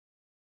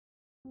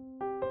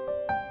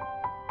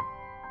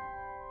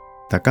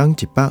逐工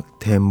一百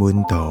天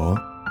文图，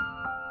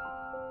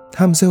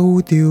探索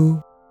宇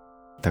宙。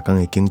逐工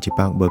会经一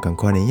百无同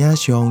款的影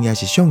像，也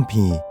是相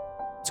片，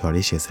带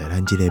你熟悉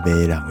咱这个迷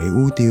人的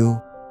宇宙。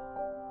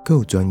更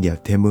有专业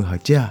天文学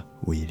者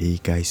为你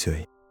解说。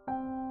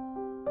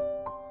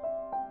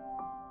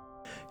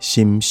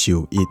参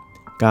宿一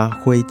甲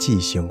火子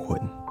星云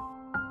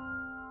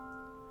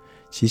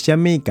是啥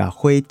物？甲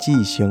火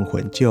子星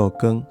云照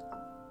光，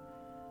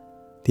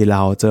伫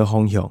老洘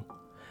方向，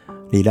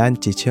离咱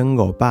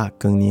1500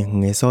光年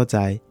远的所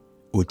在，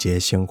有一个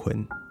星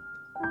云。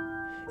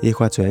伊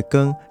发出的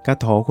光，甲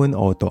土粉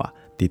乌大，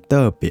伫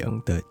倒边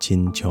就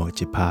亲像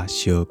一拍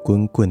烧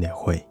滚滚的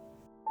火。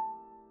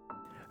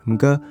毋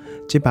过，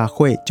这把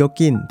火足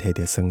紧摕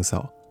到酸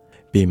素，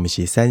并毋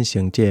是产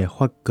生这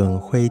发光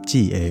火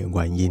子的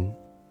原因。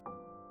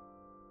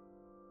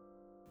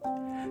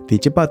伫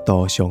这幅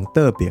图上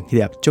倒边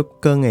迄粒足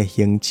光的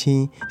星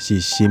星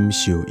是参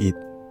宿一，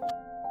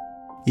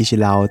伊是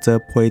老洘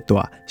配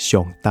大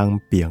上东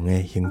边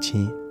的星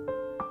星。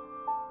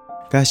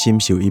甲参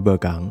宿一无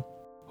同。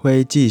火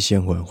子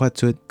星云发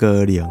出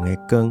高亮的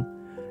光，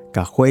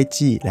甲火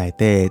子内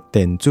底的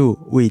电子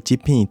为这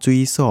片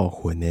水素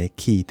云的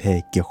气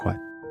体激发。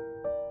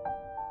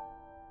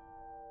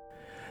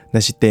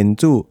若是电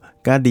子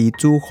甲离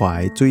子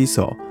化的水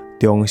素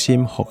中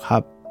心复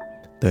合，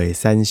就会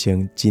产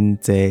生真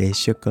侪的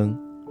色光。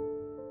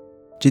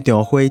这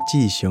张火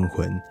子星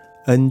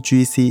云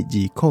NGC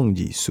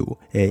 2024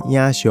的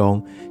影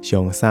像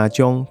上3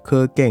种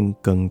可见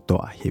光大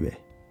翕的。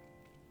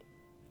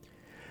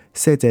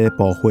细节的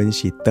部分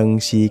是长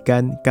时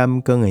间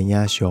减光的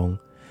影像，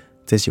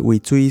这是为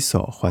水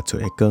素发出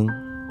的光。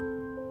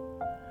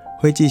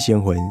火子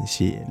星云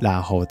是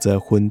蜡火泽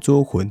分子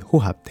云复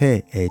合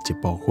体的一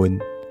部分，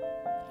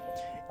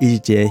伊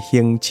是一个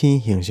星星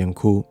形成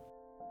区，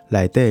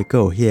内底还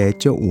有迄个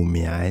足有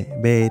名的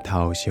马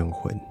头星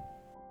云。